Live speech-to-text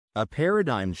A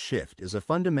paradigm shift is a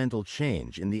fundamental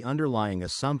change in the underlying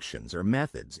assumptions or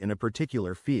methods in a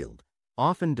particular field,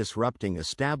 often disrupting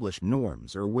established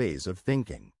norms or ways of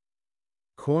thinking.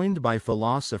 Coined by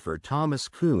philosopher Thomas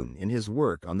Kuhn in his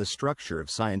work on the structure of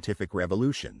scientific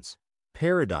revolutions,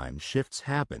 paradigm shifts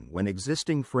happen when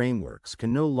existing frameworks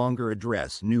can no longer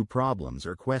address new problems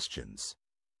or questions.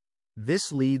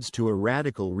 This leads to a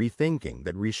radical rethinking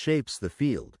that reshapes the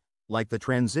field, like the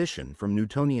transition from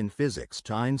Newtonian physics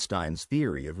to Einstein's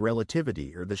theory of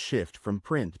relativity or the shift from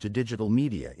print to digital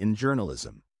media in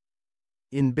journalism.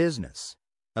 In business,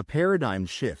 a paradigm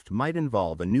shift might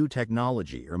involve a new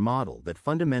technology or model that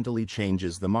fundamentally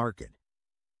changes the market,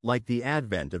 like the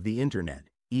advent of the internet,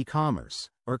 e-commerce,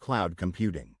 or cloud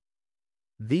computing.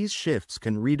 These shifts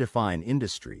can redefine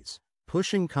industries,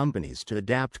 pushing companies to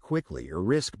adapt quickly or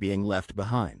risk being left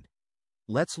behind.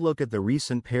 Let's look at the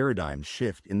recent paradigm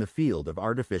shift in the field of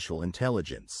artificial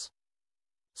intelligence.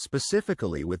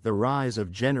 Specifically with the rise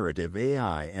of generative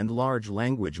AI and large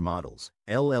language models,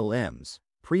 LLMs,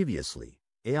 previously,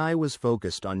 AI was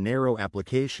focused on narrow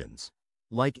applications,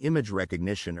 like image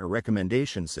recognition or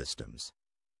recommendation systems,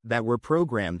 that were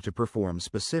programmed to perform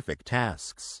specific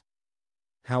tasks.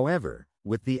 However,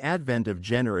 with the advent of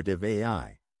generative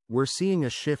AI, we're seeing a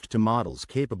shift to models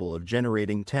capable of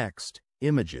generating text,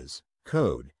 images,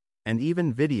 code, and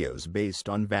even videos based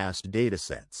on vast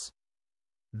datasets.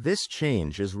 This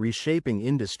change is reshaping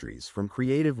industries from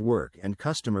creative work and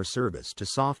customer service to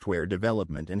software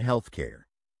development and healthcare.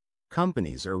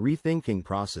 Companies are rethinking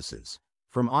processes,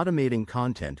 from automating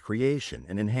content creation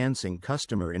and enhancing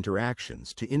customer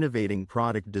interactions to innovating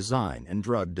product design and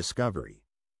drug discovery.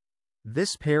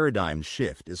 This paradigm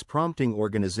shift is prompting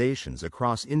organizations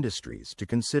across industries to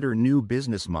consider new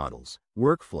business models,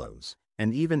 workflows,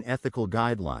 and even ethical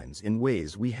guidelines in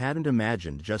ways we hadn't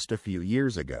imagined just a few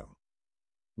years ago.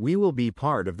 We will be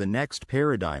part of the next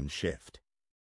paradigm shift.